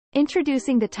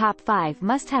Introducing the top 5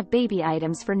 must-have baby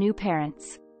items for new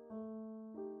parents.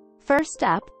 First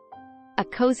up, a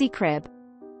cozy crib.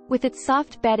 With its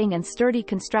soft bedding and sturdy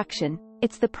construction,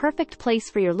 it's the perfect place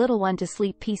for your little one to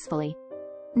sleep peacefully.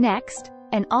 Next,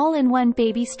 an all-in-one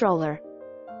baby stroller.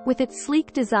 With its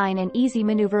sleek design and easy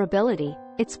maneuverability,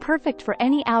 it's perfect for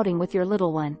any outing with your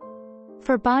little one.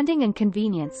 For bonding and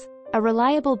convenience, a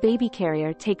reliable baby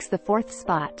carrier takes the 4th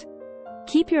spot.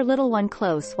 Keep your little one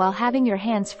close while having your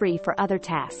hands free for other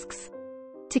tasks.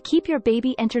 To keep your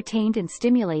baby entertained and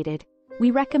stimulated,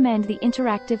 we recommend the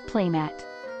interactive playmat.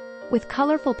 With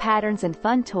colorful patterns and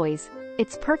fun toys,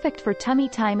 it's perfect for tummy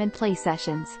time and play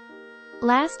sessions.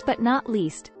 Last but not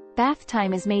least, bath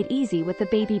time is made easy with the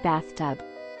baby bathtub.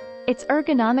 Its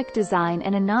ergonomic design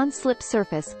and a non-slip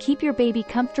surface keep your baby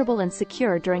comfortable and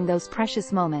secure during those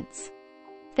precious moments.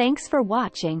 Thanks for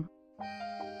watching.